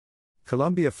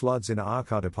Colombia floods in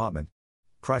Arauca Department.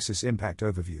 Crisis impact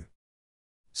overview.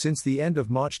 Since the end of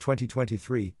March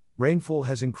 2023, rainfall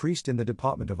has increased in the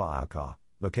department of Arauca,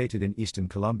 located in eastern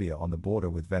Colombia on the border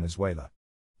with Venezuela.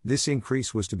 This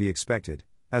increase was to be expected,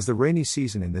 as the rainy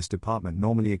season in this department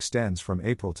normally extends from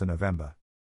April to November.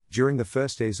 During the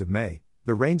first days of May,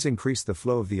 the rains increased the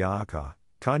flow of the Arauca,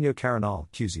 Caño Caranal,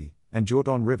 Cusi, and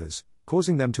Jordán rivers,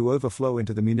 causing them to overflow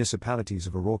into the municipalities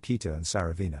of Arauca and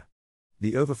Saravena.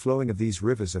 The overflowing of these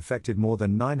rivers affected more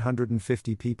than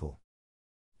 950 people.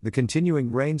 The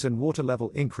continuing rains and water level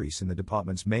increase in the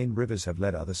department's main rivers have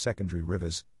led other secondary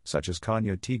rivers, such as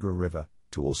Caño Tigre River,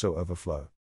 to also overflow.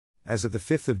 As of the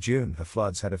 5th of June, the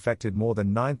floods had affected more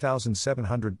than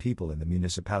 9,700 people in the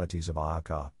municipalities of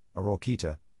Arauca,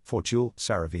 Fortul,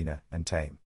 Saravena, and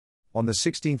Tame. On the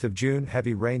 16th of June,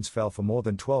 heavy rains fell for more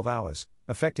than 12 hours,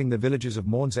 affecting the villages of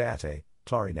Monzeate,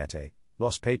 Clarinete,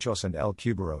 Los Pechos and El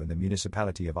Cubero in the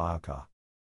municipality of Arauca.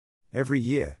 Every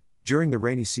year, during the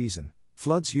rainy season,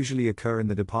 floods usually occur in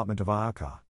the department of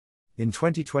Arauca. In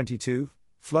 2022,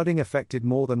 flooding affected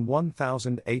more than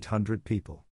 1,800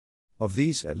 people. Of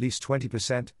these, at least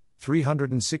 20%,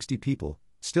 360 people,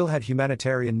 still had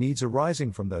humanitarian needs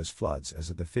arising from those floods as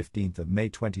of the 15th of May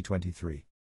 2023.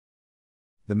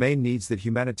 The main needs that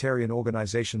humanitarian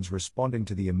organizations responding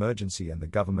to the emergency and the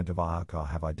government of Arauca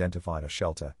have identified are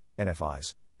shelter,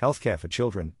 NFIs, healthcare for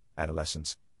children,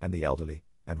 adolescents, and the elderly,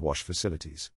 and wash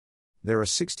facilities. There are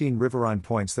 16 riverine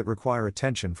points that require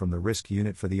attention from the risk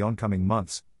unit for the oncoming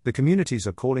months. The communities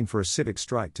are calling for a civic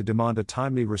strike to demand a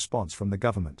timely response from the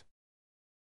government.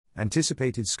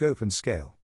 Anticipated scope and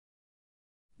scale.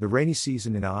 The rainy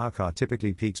season in Arauca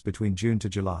typically peaks between June to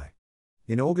July.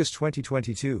 In August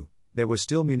 2022, there were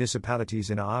still municipalities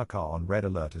in Arauca on red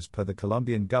alert as per the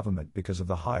Colombian government because of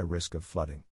the high risk of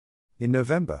flooding. In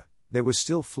November, there was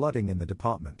still flooding in the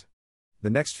department. The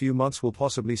next few months will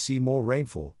possibly see more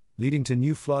rainfall, leading to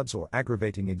new floods or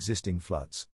aggravating existing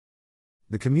floods.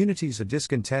 The communities are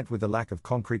discontent with the lack of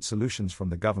concrete solutions from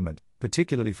the government,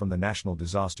 particularly from the National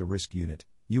Disaster Risk Unit,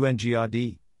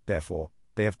 UNGRD. Therefore,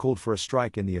 they have called for a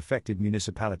strike in the affected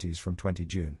municipalities from 20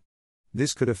 June.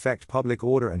 This could affect public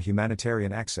order and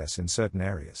humanitarian access in certain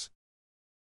areas.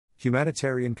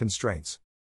 Humanitarian constraints.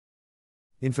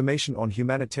 Information on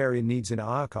humanitarian needs in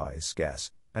Arauca is scarce,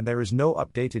 and there is no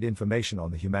updated information on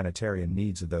the humanitarian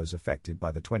needs of those affected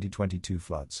by the 2022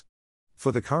 floods.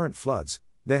 For the current floods,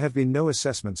 there have been no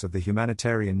assessments of the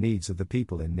humanitarian needs of the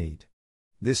people in need.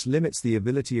 This limits the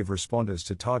ability of responders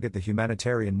to target the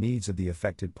humanitarian needs of the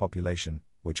affected population,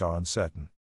 which are uncertain.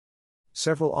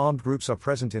 Several armed groups are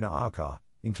present in Arauca,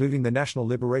 including the National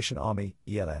Liberation Army,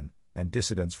 ELN, and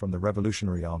dissidents from the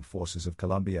Revolutionary Armed Forces of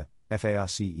Colombia,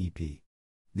 FARCEP.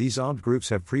 These armed groups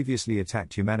have previously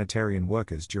attacked humanitarian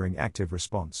workers during active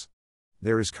response.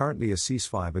 There is currently a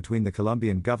ceasefire between the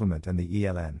Colombian government and the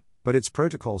ELN, but its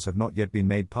protocols have not yet been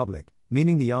made public,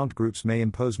 meaning the armed groups may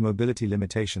impose mobility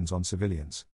limitations on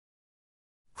civilians.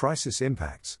 Crisis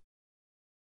impacts.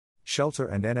 Shelter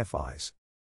and NFIs.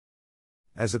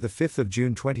 As of the 5th of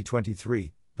June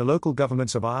 2023, the local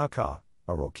governments of Arauca,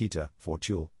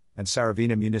 Fortul, and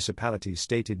Saravena municipalities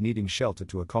stated needing shelter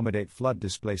to accommodate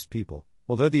flood-displaced people,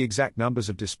 although the exact numbers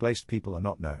of displaced people are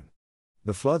not known.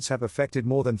 The floods have affected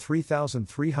more than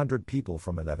 3,300 people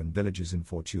from 11 villages in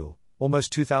Fortul,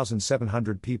 almost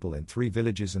 2,700 people in 3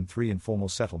 villages and 3 informal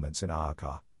settlements in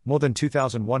Arauca, more than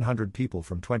 2,100 people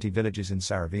from 20 villages in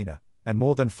Saravena, and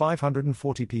more than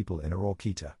 540 people in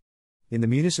Arauca. In the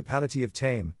municipality of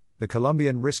Tame, the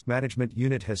Colombian Risk Management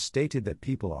Unit has stated that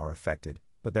people are affected,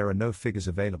 but there are no figures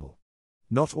available.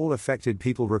 Not all affected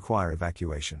people require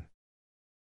evacuation.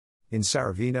 In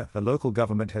Saravena, the local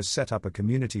government has set up a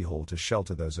community hall to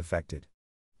shelter those affected.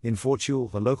 In Fortul,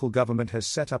 the local government has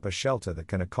set up a shelter that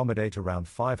can accommodate around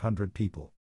 500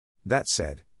 people. That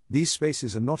said, these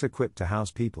spaces are not equipped to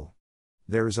house people.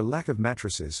 There is a lack of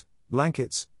mattresses,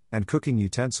 blankets, and cooking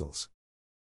utensils.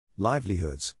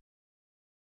 Livelihoods.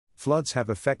 Floods have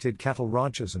affected cattle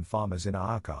ranchers and farmers in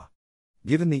Arauca.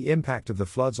 Given the impact of the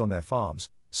floods on their farms,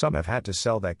 some have had to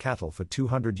sell their cattle for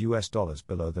 $200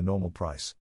 below the normal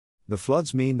price. The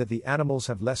floods mean that the animals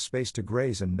have less space to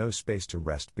graze and no space to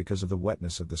rest because of the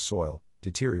wetness of the soil,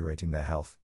 deteriorating their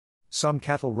health. Some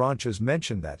cattle ranchers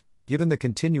mention that, given the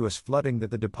continuous flooding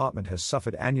that the department has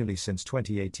suffered annually since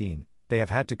 2018, they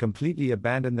have had to completely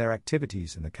abandon their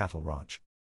activities in the cattle ranch.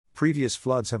 Previous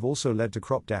floods have also led to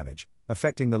crop damage,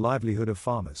 affecting the livelihood of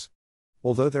farmers.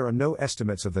 Although there are no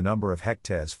estimates of the number of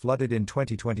hectares flooded in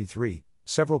 2023,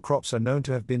 several crops are known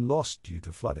to have been lost due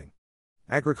to flooding.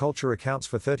 Agriculture accounts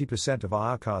for 30% of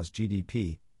Arauca's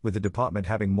GDP, with the department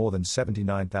having more than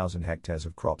 79,000 hectares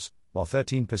of crops, while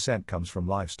 13% comes from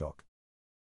livestock.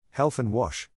 Health and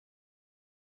WASH.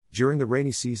 During the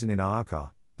rainy season in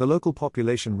Arauca, the local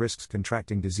population risks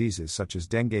contracting diseases such as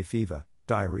dengue fever,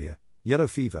 diarrhea, yellow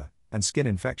fever, and skin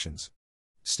infections.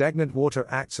 Stagnant water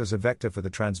acts as a vector for the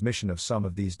transmission of some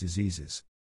of these diseases.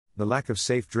 The lack of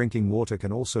safe drinking water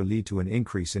can also lead to an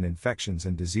increase in infections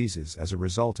and diseases as a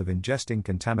result of ingesting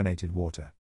contaminated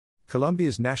water.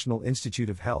 Colombia's National Institute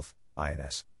of Health,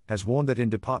 INS, has warned that in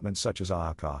departments such as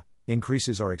Arauca,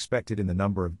 increases are expected in the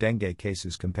number of dengue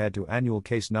cases compared to annual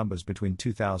case numbers between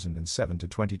 2007 to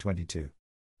 2022.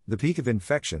 The peak of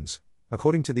infections,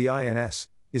 according to the INS,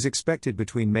 is expected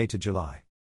between May to July.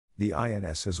 The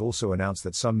INS has also announced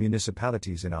that some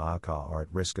municipalities in Arauca are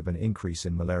at risk of an increase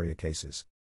in malaria cases.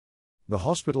 The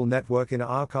hospital network in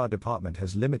Arauca department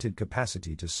has limited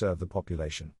capacity to serve the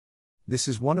population. This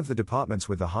is one of the departments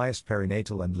with the highest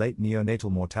perinatal and late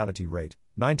neonatal mortality rate,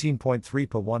 19.3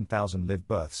 per 1,000 live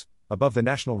births, above the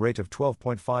national rate of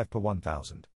 12.5 per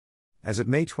 1,000. As of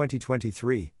May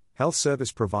 2023, health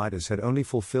service providers had only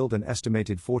fulfilled an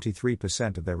estimated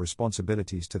 43% of their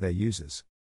responsibilities to their users.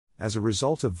 As a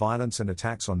result of violence and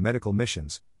attacks on medical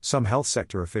missions, some health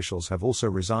sector officials have also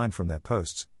resigned from their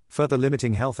posts, further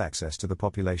limiting health access to the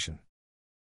population.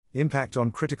 Impact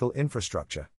on critical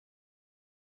infrastructure.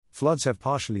 Floods have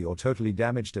partially or totally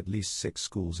damaged at least 6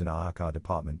 schools in Arauca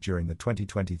department during the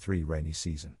 2023 rainy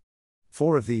season.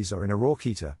 4 of these are in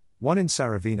Arauca, 1 in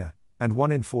Saravina, and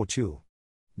 1 in Fortul.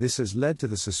 This has led to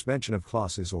the suspension of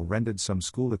classes or rendered some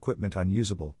school equipment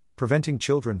unusable, preventing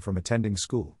children from attending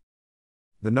school.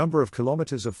 The number of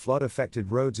kilometers of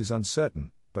flood-affected roads is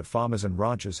uncertain, but farmers and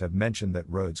ranchers have mentioned that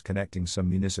roads connecting some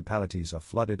municipalities are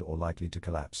flooded or likely to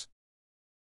collapse.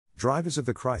 Drivers of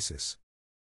the crisis.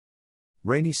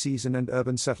 Rainy season and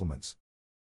urban settlements.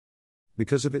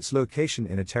 Because of its location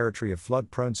in a territory of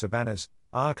flood-prone savannas,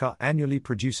 Arauca annually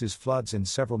produces floods in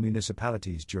several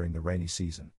municipalities during the rainy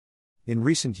season. In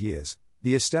recent years,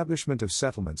 the establishment of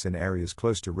settlements in areas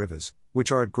close to rivers,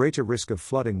 which are at greater risk of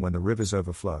flooding when the rivers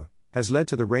overflow, has led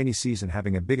to the rainy season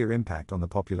having a bigger impact on the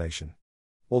population.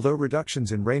 Although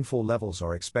reductions in rainfall levels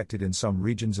are expected in some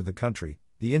regions of the country,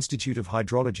 the Institute of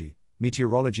Hydrology,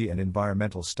 Meteorology and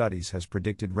Environmental Studies has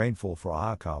predicted rainfall for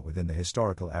Arauca within the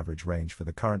historical average range for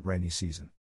the current rainy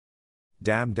season.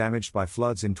 Dam damaged by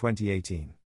floods in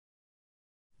 2018.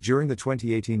 During the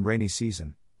 2018 rainy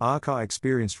season, Arauca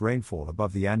experienced rainfall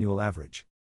above the annual average.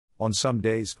 On some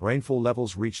days, rainfall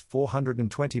levels reached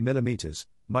 420 mm,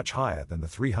 much higher than the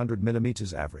 300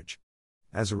 mm average.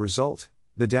 As a result,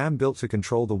 the dam built to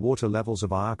control the water levels of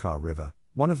Arauca River,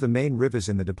 one of the main rivers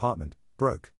in the department,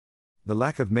 broke. The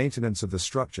lack of maintenance of the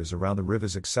structures around the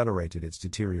rivers accelerated its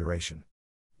deterioration.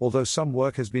 Although some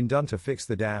work has been done to fix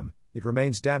the dam, it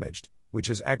remains damaged, which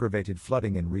has aggravated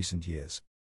flooding in recent years.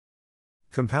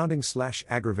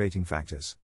 Compounding/aggravating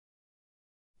factors.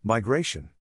 Migration.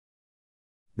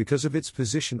 Because of its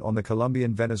position on the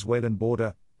Colombian-Venezuelan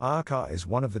border, Arauca is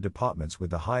one of the departments with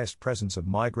the highest presence of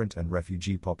migrant and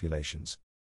refugee populations.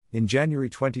 In January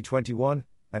 2021,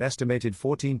 an estimated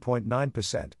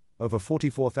 14.9%, over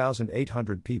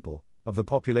 44,800 people, of the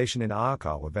population in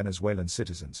Arauca were Venezuelan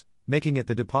citizens, making it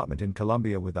the department in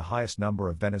Colombia with the highest number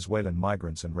of Venezuelan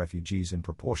migrants and refugees in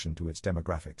proportion to its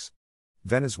demographics.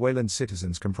 Venezuelan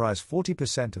citizens comprise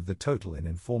 40% of the total in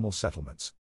informal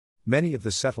settlements. Many of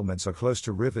the settlements are close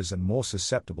to rivers and more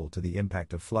susceptible to the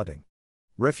impact of flooding.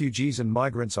 Refugees and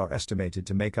migrants are estimated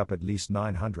to make up at least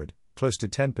 900, close to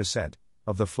 10%,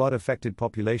 of the flood-affected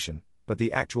population, but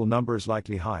the actual number is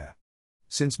likely higher.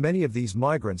 Since many of these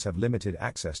migrants have limited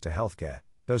access to healthcare,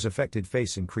 those affected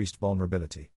face increased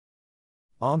vulnerability.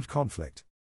 Armed conflict.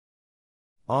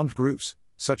 Armed groups,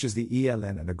 such as the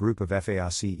ELN and a group of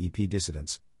FARC-EP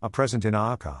dissidents, are present in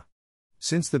Arauca.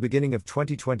 Since the beginning of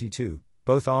 2022,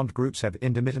 both armed groups have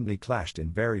intermittently clashed in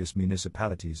various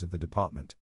municipalities of the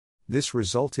department. This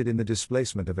resulted in the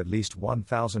displacement of at least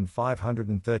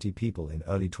 1,530 people in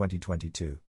early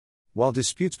 2022. While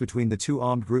disputes between the two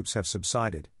armed groups have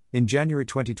subsided, in January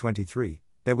 2023,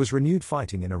 there was renewed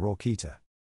fighting in Arauca.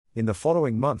 In the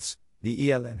following months, the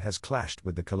ELN has clashed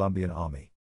with the Colombian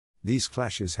army. These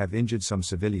clashes have injured some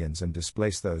civilians and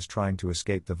displaced those trying to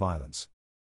escape the violence.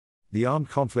 The armed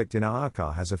conflict in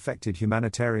Arauca has affected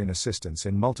humanitarian assistance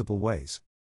in multiple ways.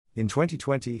 In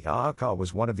 2020, Arauca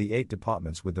was one of the 8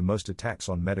 departments with the most attacks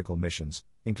on medical missions,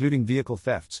 including vehicle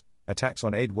thefts, attacks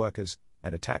on aid workers,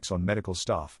 and attacks on medical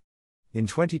staff. In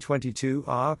 2022,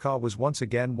 Arauca was once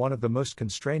again one of the most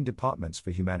constrained departments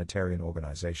for humanitarian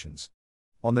organizations.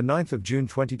 On the 9th of June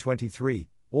 2023,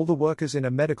 all the workers in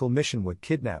a medical mission were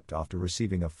kidnapped after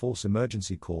receiving a false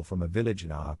emergency call from a village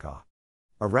in Arauca.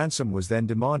 A ransom was then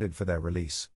demanded for their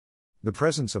release. The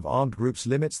presence of armed groups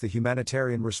limits the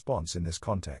humanitarian response in this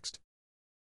context.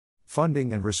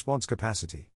 Funding and response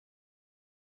capacity.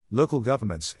 Local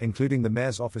governments, including the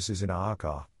mayor's offices in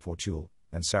Arauca, Fortul,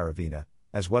 and Saravina,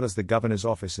 as well as the governor's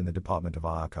office in the department of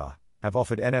Arauca, have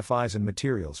offered NFIs and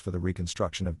materials for the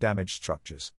reconstruction of damaged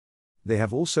structures. They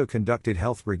have also conducted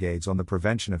health brigades on the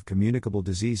prevention of communicable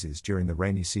diseases during the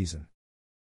rainy season.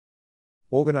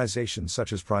 Organizations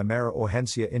such as Primera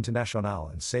Urgencia Internacional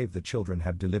and Save the Children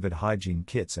have delivered hygiene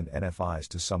kits and NFIs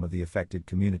to some of the affected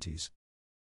communities.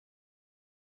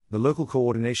 The local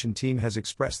coordination team has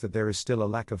expressed that there is still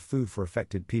a lack of food for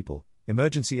affected people,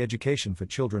 emergency education for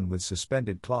children with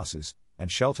suspended classes, and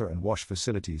shelter and wash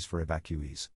facilities for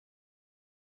evacuees.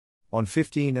 On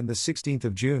 15 and the 16th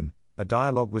of June, a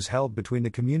dialogue was held between the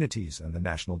communities and the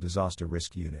National Disaster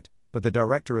Risk Unit, but the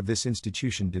director of this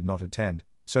institution did not attend,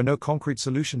 so no concrete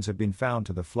solutions have been found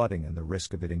to the flooding and the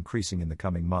risk of it increasing in the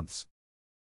coming months.